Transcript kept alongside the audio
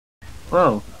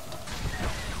Whoa.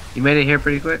 You made it here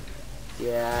pretty quick?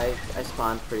 Yeah, I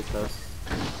spawned pretty close.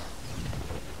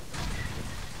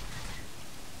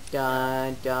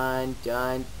 Dun dun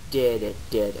dun. Did it,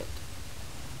 did it.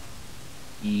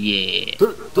 Yeah.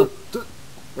 Where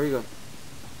are you going?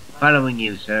 Following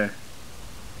you, sir.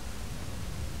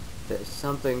 There's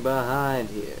something behind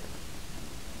here.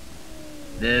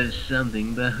 There's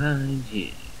something behind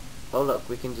here. Oh look,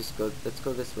 we can just go, let's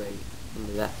go this way,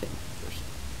 into that thing first.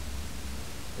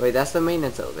 Wait, that's the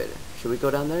maintenance elevator. Should we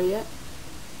go down there yet?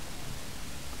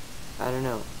 I don't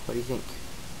know. What do you think?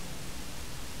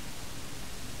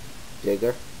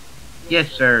 Jigger?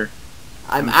 Yes, sir.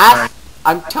 I'm sorry.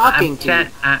 talking to you.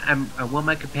 I want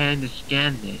my companion to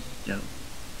scan this, so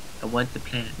I want the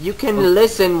plan. You can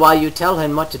listen while you tell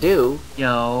him what to do.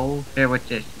 Yo, here, what's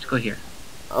this? Let's go here.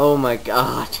 Oh my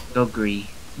god. Go agree.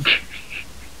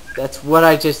 That's what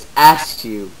I just asked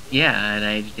you. Yeah, and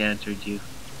I just answered you.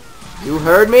 You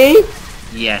heard me?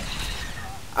 Yes.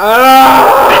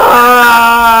 Ah!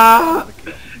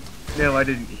 No, I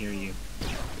didn't hear you.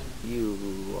 You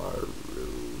are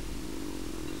rude.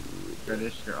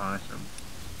 Curtis, you're awesome.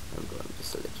 I'm going to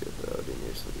slit your throat in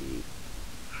your sleep.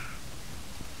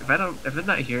 If I'm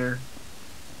not here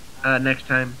next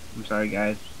time, I'm sorry,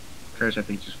 guys. Curtis, I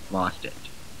think, just lost it.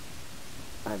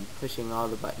 I'm pushing all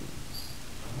the buttons.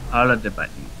 All of the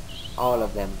buttons. All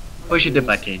of them. Pushing the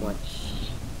buttons.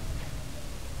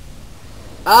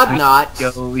 I'm not.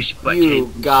 Those buttons.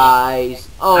 You guys.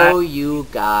 Oh, you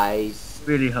guys.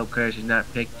 Really hope Curtis has not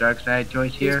picked dark side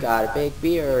choice here. He's got a big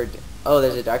beard. Oh,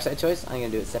 there's a dark side choice? I'm gonna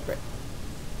do it separate.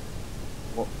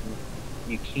 Well,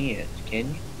 you can't,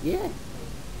 can you? Yeah.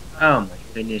 Oh my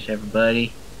goodness,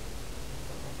 everybody.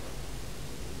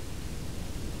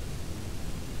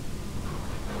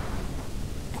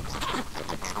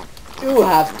 You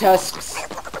have tusks.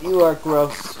 You are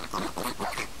gross.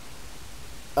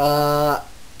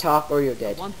 Talk or you're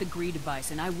dead. I want the Gree device,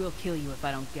 and I will kill you if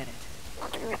I don't get it.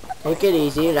 Take it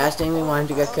easy. Last thing we wanted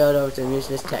to get killed over some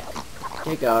useless tech.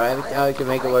 Here you go, right? We thought we could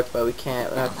make it work, but we can't.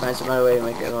 We'll have to find some other way to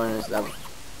make everyone in this level.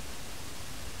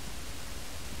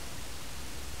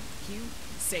 You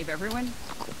save everyone?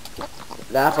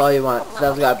 Laugh all you want.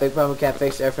 Stuff's got a big problem. We can't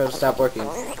fix it. Airfield stop working.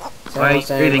 Why are you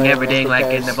breathing everything like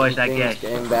in the voice I guess? It's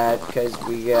getting bad because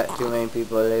we got too many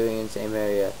people living in the same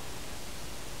area.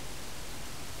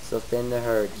 So thin the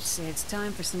herd. I'd say it's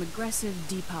time for some aggressive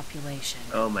depopulation.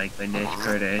 Oh my goodness,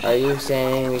 Curtis. Are you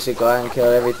saying we should go out and kill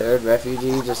every third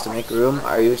refugee just to make room?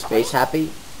 Are you space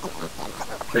happy?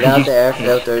 Without the air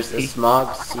filters, the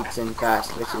smog seeps in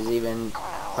fast, which is even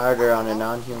harder on the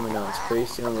non-human ones. Pretty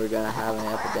soon we're gonna have an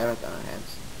epidemic on our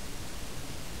hands.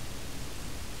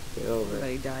 Get over it.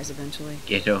 Everybody dies eventually.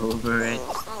 Get over it.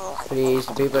 Please,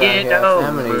 the people down here have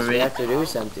families. We have to do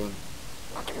something.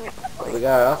 We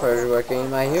got our offers working. You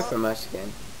might hear from us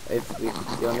again.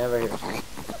 You'll never hear from us.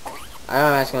 I know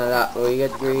I'm asking a lot, but we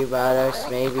get agree about us.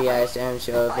 Maybe I stand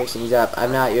show fix things up.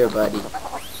 I'm not your buddy.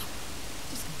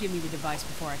 Just give me the device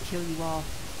before I kill you all.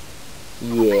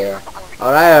 Yeah.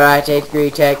 Alright, take Gree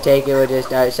Tech, take it, we'll just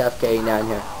start suffocating down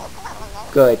here.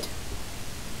 Good.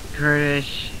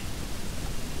 Curtis.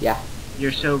 Yeah.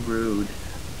 You're so rude.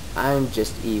 I'm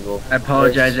just evil. I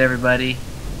apologize, everybody,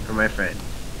 for my friend.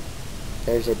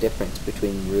 There's a difference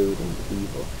between rude and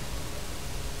evil.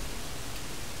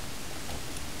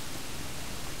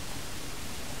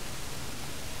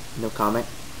 No comment?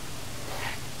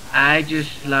 I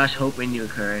just lost hope in you,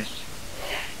 Curtis.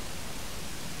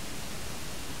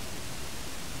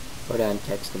 Hold on,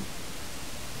 texting.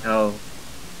 Oh.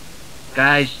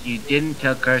 Guys, you didn't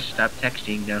tell Curtis to stop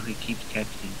texting, now he keeps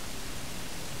texting.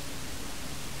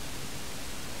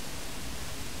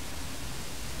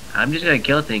 I'm just gonna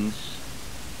kill things.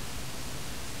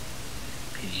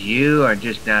 Cause you are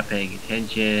just not paying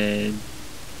attention.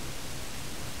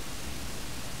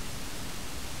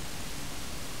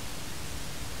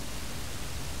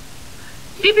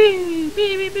 Beep beep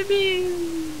beep beep beep beep.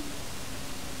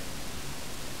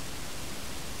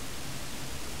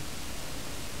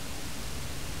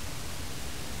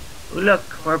 Oh, look,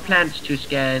 more plants to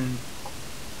scan.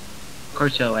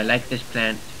 Corso, I like this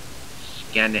plant.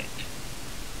 Scan it.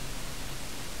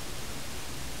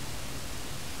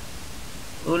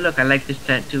 Oh, look, I like this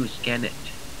plant too. Scan it.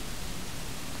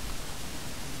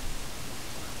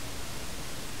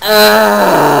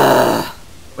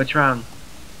 What's wrong?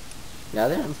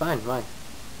 Nothing, I'm fine, fine.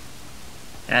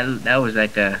 That was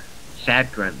like a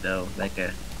sad grunt, though. Like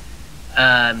a,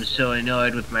 I'm so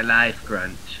annoyed with my life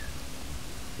grunt.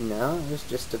 No, it was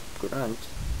just a grunt.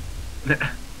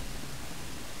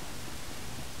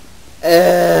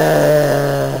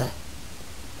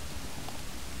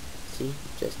 See?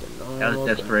 Just Just a That normal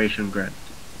was desperation grunt.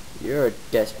 You're a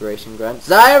desperation grunt.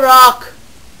 Zyrock!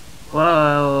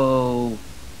 Whoa!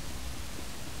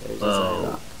 There's a Whoa.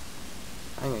 Zyrock.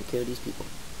 I'm gonna kill these people.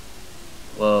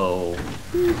 Whoa.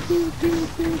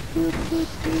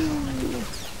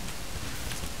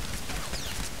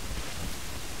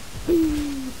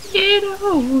 Get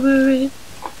over it.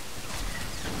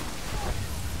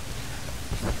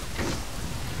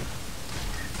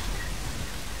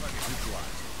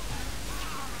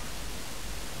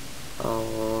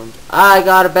 And I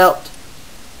got a belt.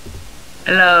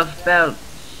 I love belts.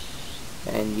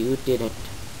 And you didn't.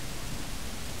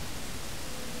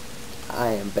 I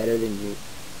am better than you.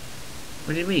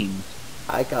 What do you mean?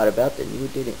 I got a belt and you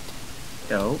didn't.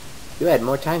 So? You had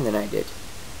more time than I did.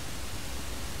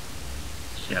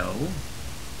 So?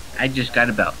 I just got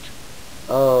a belt.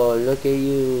 Oh, look at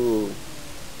you.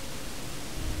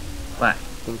 What?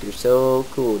 Think you're so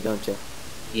cool, don't you?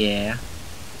 Yeah.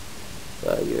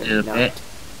 Well, you're Little not. bit.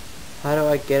 How do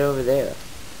I get over there?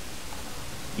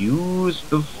 Use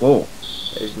the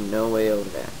force. There's no way over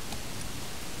there.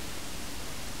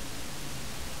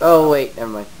 Oh, wait, never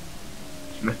mind.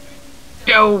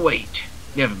 Oh, wait.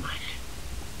 Never mind.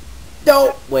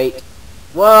 Don't wait.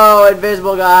 Whoa,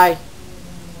 invisible guy.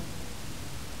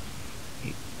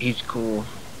 He's cool.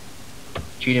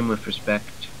 Treat him with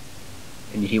respect,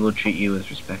 and he will treat you with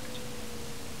respect.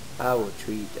 I will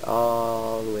treat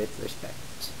all with respect.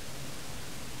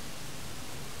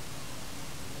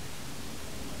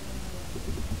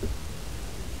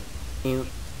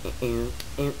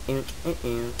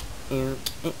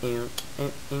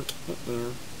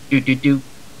 Do do do.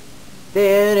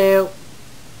 Do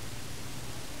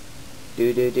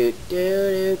do do do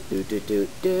do do do do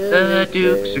do. The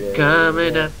Dukes are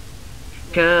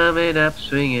coming up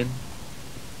swinging.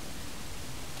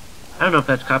 I don't know if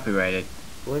that's copyrighted.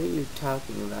 What are you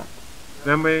talking about?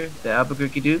 Remember the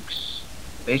Albuquerque Dukes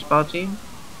baseball team?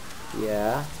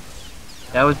 Yeah.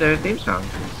 That was their theme song.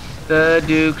 The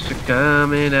Dukes are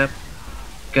coming up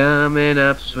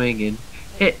swinging,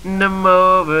 hitting them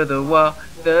over the wall.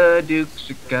 The Dukes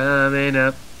are coming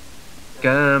up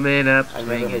swinging. I've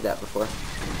never heard that before.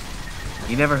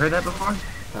 You never heard that before?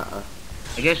 Uh-uh.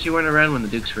 I guess you weren't around when the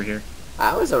Dukes were here.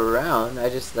 I was around. I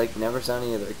just like never saw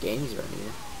any of their games around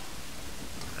here.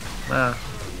 Well,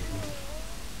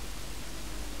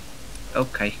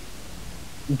 okay.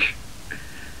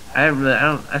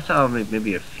 I saw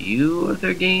maybe a few of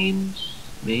their games.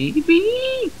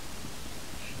 Maybe.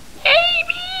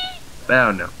 But I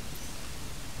don't know.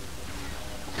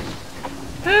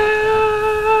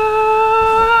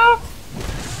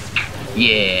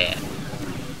 Yeah.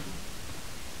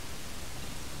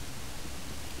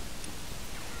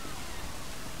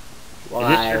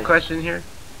 Why? Is this your question here?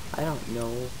 I don't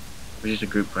know. Or just a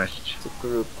group quest? It's a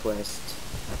group quest.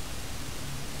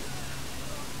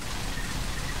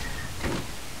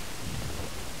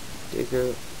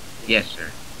 Digger, Yes,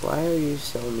 sir. why are you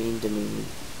so mean to me?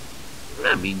 I'm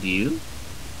not mean to you.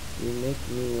 You make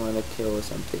me want to kill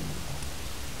something.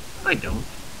 I don't.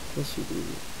 Yes, you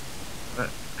do.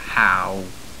 How?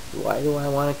 Why do I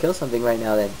want to kill something right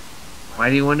now then? Why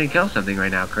do you want to kill something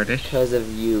right now, Curtis? Because of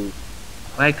you.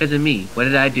 Why? Because of me. What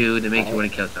did I do to make you want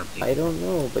to kill something? I don't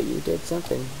know, but you did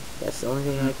something. That's the only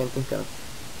thing I can think of.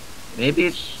 Maybe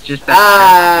it's just that.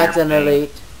 Ah, it's an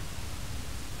elite.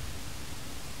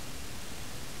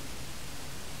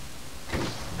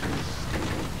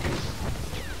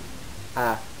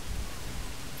 Ah.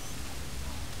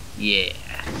 Yeah.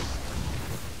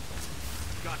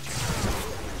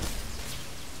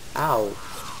 Ow.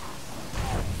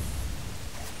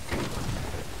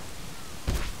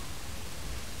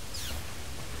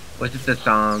 Was it the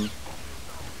song?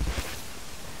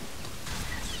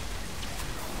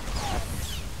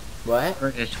 What?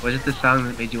 Curtis, was it the song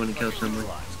that made you want to kill someone?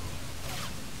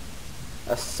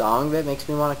 A song that makes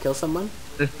me want to kill someone?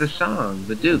 The song,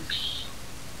 the Dukes.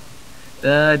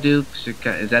 The Dukes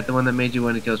are is that the one that made you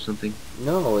want to kill something?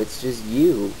 No, it's just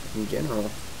you in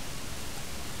general.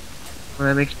 Well,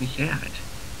 that makes me sad.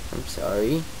 I'm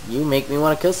sorry. You make me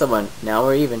want to kill someone. Now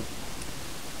we're even.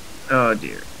 Oh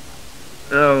dear.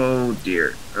 Oh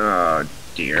dear. Oh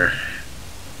dear.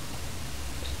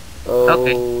 Oh,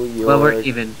 Okay. Well, we're you're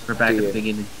even. We're back at dear. the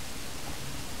beginning.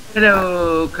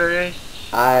 Hello, Curtis.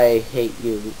 I hate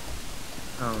you.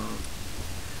 Oh.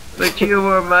 But you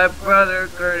were my brother,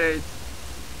 Curtis.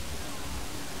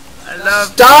 I love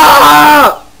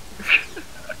Stop!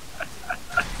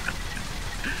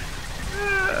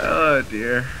 Oh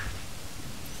dear.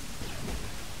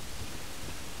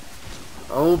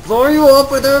 I'll blow you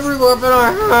up with every weapon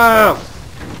I have!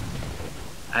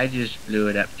 I just blew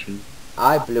it up too.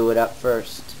 I blew it up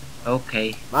first.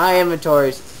 Okay. My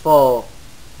inventory's full.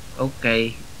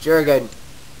 Okay. Jurgen,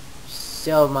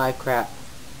 sell my crap.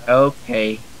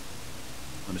 Okay.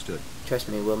 Understood. Trust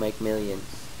me, we'll make millions.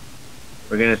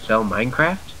 We're gonna sell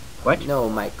Minecraft? What? No,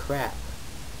 my crap.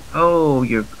 Oh,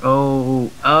 you're... Oh.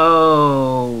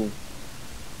 Oh.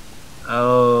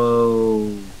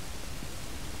 Oh.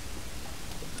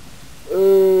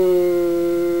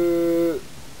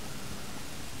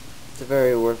 It's a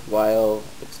very worthwhile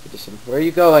expedition. Where are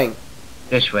you going?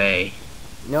 This way.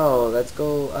 No, let's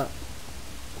go up.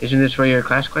 Isn't this where your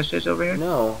class quest is over here?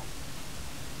 No.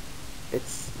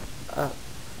 It's up.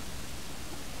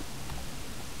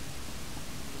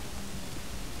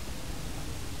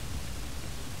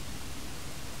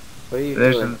 What are you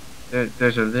doing?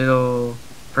 There's a little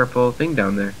purple thing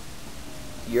down there.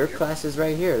 Your class is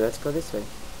right here. Let's go this way.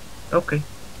 Okay.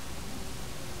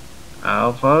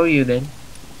 I'll follow you then.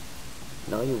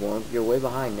 No, you won't. You're way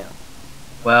behind now.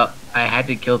 Well, I had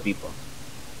to kill people.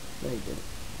 No, you didn't.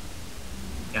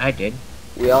 Yeah, I did.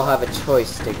 We all have a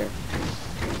choice, Digger.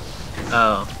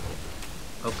 Oh.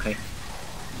 Okay.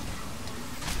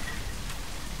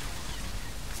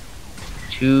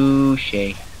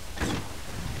 Touche.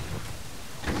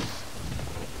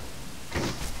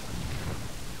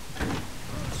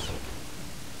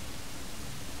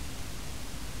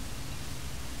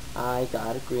 I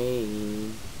got a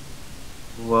green.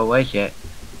 What was it?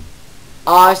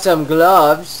 Awesome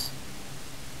gloves.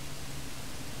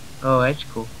 Oh, that's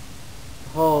cool.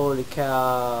 Holy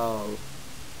cow.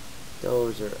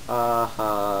 Those are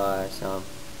awesome.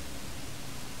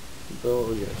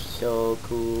 Those are so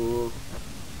cool.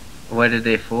 What are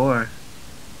they for?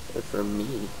 They're for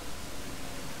me.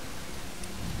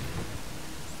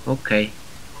 Okay.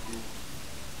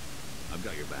 I've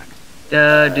got your back.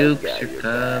 The Dukes got are your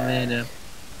coming up.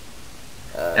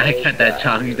 I got that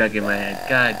song stuck in my head.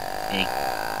 God dang.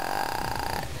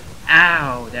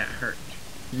 Ow, that hurt.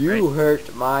 You Right.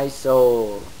 hurt my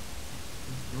soul.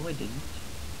 No, I didn't.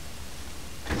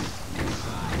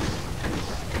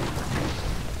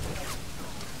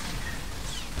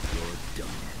 You're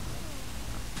done.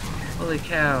 Holy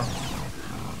cow.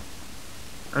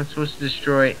 I'm supposed to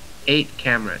destroy 8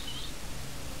 cameras.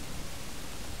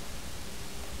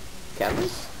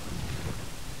 Cameras?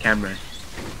 Cameras.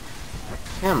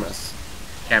 Cameras.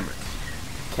 Cameras.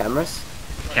 Cameras?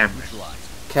 Cameras.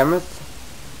 Cameras?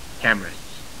 Cameras.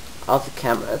 All the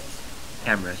cameras.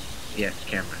 Cameras. Yes,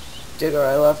 cameras. Digger,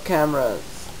 I love cameras.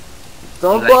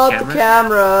 Don't You blow like up the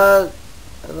cameras!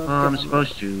 I love Oh, I'm cameras.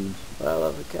 supposed to. But I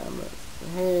love the cameras.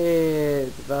 Hey,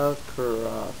 it's about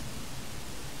Croft.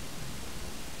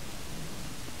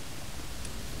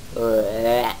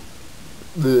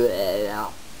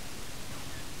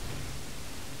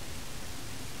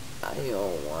 I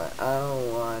don't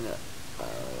wanna.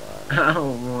 I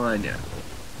don't wanna.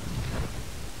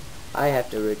 I have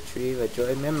to retrieve a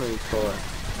joy memory core.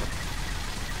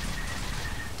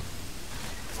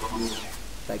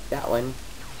 Like that one.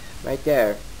 Right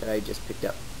there. That I just picked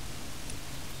up.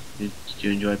 Did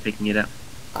you enjoy picking it up?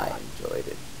 I enjoyed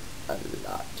it a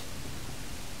lot.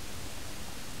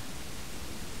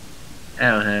 I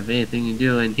don't have anything to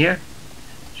do in here,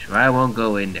 so I won't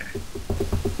go in there.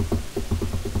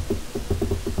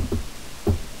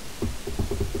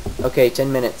 Okay,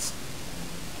 10 minutes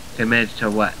 10 minutes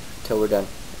till what? till we're done.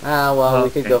 Ah, well, we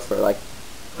could Okay. go for like.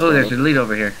 Oh, there's 20. a lead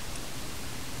over here.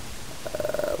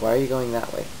 Why are you going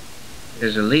that way?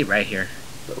 There's a lead right here.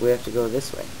 But we have to go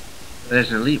this way.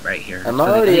 There's an elite right here. I'm So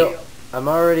the already. elite- I'm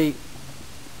already.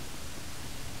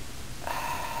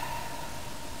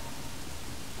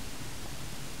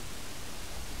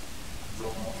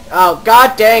 Oh,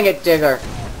 god dang it, Digger!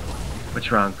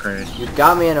 What's wrong, Curtis? You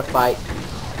got me in a fight.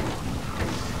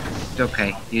 It's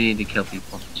okay. You need to kill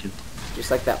people, too.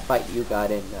 Just like that fight you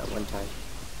got in that one time.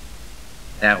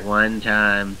 That one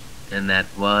time, in that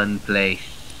one place,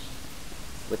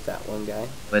 With that one guy.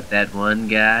 with that one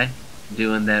guy,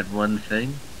 doing that one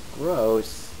thing.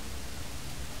 Gross.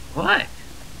 What?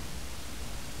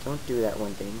 Don't do that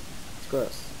one thing. It's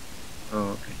gross.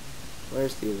 Oh, okay.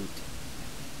 Where's the elite?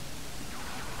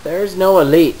 There's no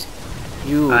elite.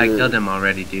 You. I killed him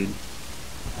already, dude.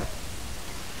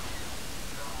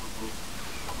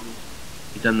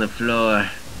 He's on the floor,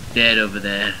 dead over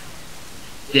there.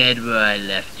 Dead where I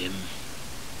left him.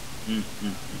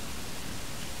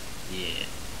 Yeah.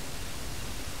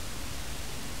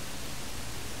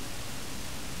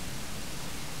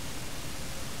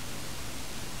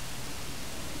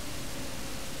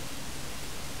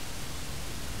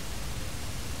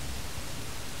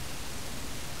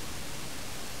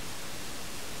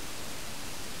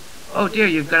 Oh dear,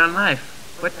 you've got on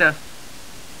life. What the?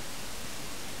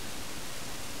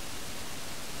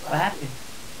 What happened?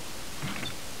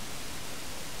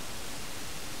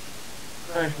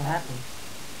 Curtis, what happened?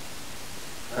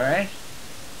 Curtis?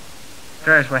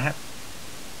 Curtis, what happened?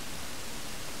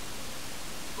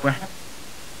 What happened?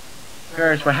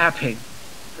 Curtis, what happened?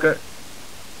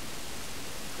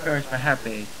 Curtis, what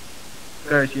happened?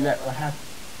 Curtis, you know what happened?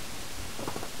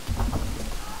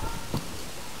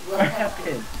 What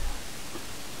happened?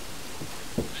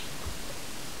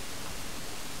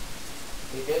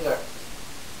 Hey, Digger.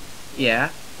 Yeah?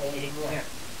 Hey, yeah.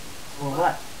 Well,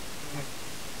 what?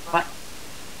 What?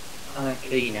 I'm gonna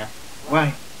kill you now.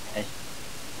 Why?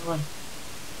 Why?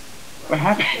 What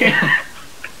happened?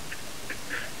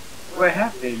 What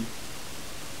happened?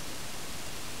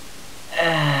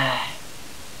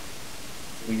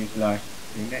 We just lost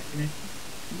the internet connection?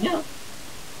 No.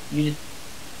 You just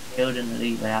killed in the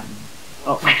lead. What happened?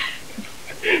 Oh.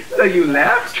 So you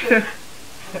left?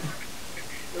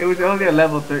 It was only a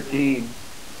level 13.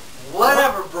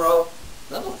 Whatever, bro.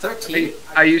 Level 13.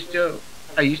 Are you still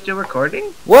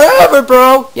recording? Whatever,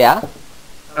 bro. Yeah.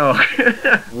 Oh.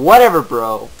 Whatever,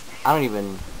 bro. I don't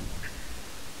even.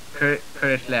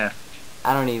 Curtis left.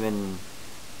 I don't even.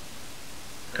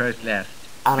 Curtis left.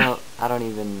 I don't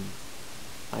even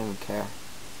care.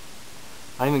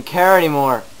 I don't even care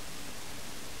anymore.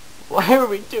 Why are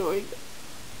we doing?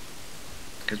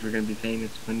 Because we're gonna be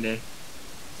famous one day.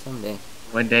 Someday.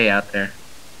 One day out there.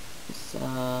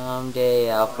 Someday,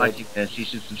 Alfred. Watching this, you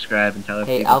should subscribe and tell us.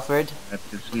 Hey, Alfred.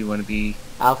 Because we want to be.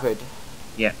 Alfred.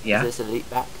 Yeah. Is this elite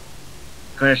back?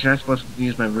 Curtis, you're not supposed to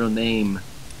use my real name.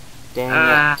 Dang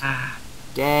Ah.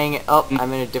 it. Dang it. Oh,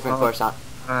 I'm in a different course now.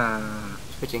 Ah.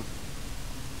 Switching.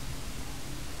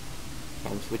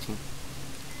 I'm switching.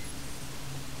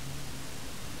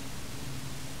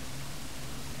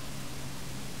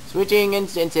 Switching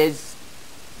instances.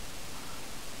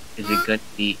 Is it going to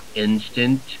be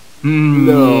instant?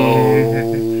 No.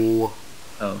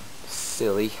 Oh.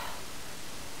 Silly.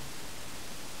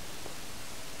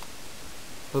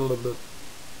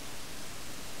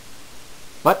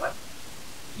 What?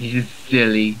 He's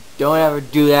silly. Don't ever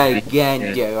do that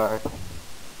again, Jr.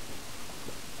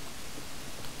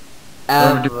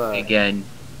 Don't do it again.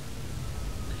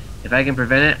 If I can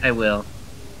prevent it, I will.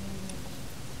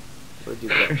 Where'd you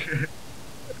go?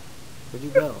 Where'd you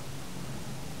go?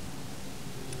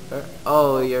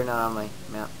 Oh, you're not on my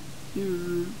map.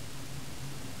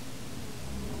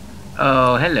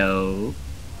 Oh, hello.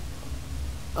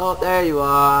 Oh, there you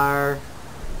are.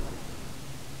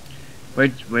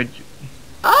 Where'd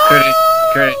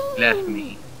Oh! Curtis left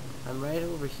me. I'm right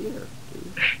over here,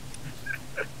 dude.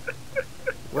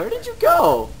 Where did you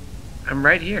go? I'm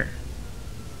right here.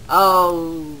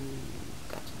 Oh,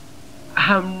 gotcha.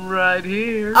 I'm right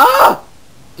here. Ah!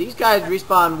 These guys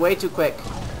respawn way too quick.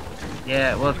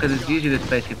 Yeah, well, because it's usually this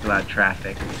place gets a lot of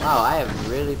traffic. Wow, I have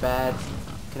really bad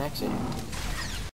connection.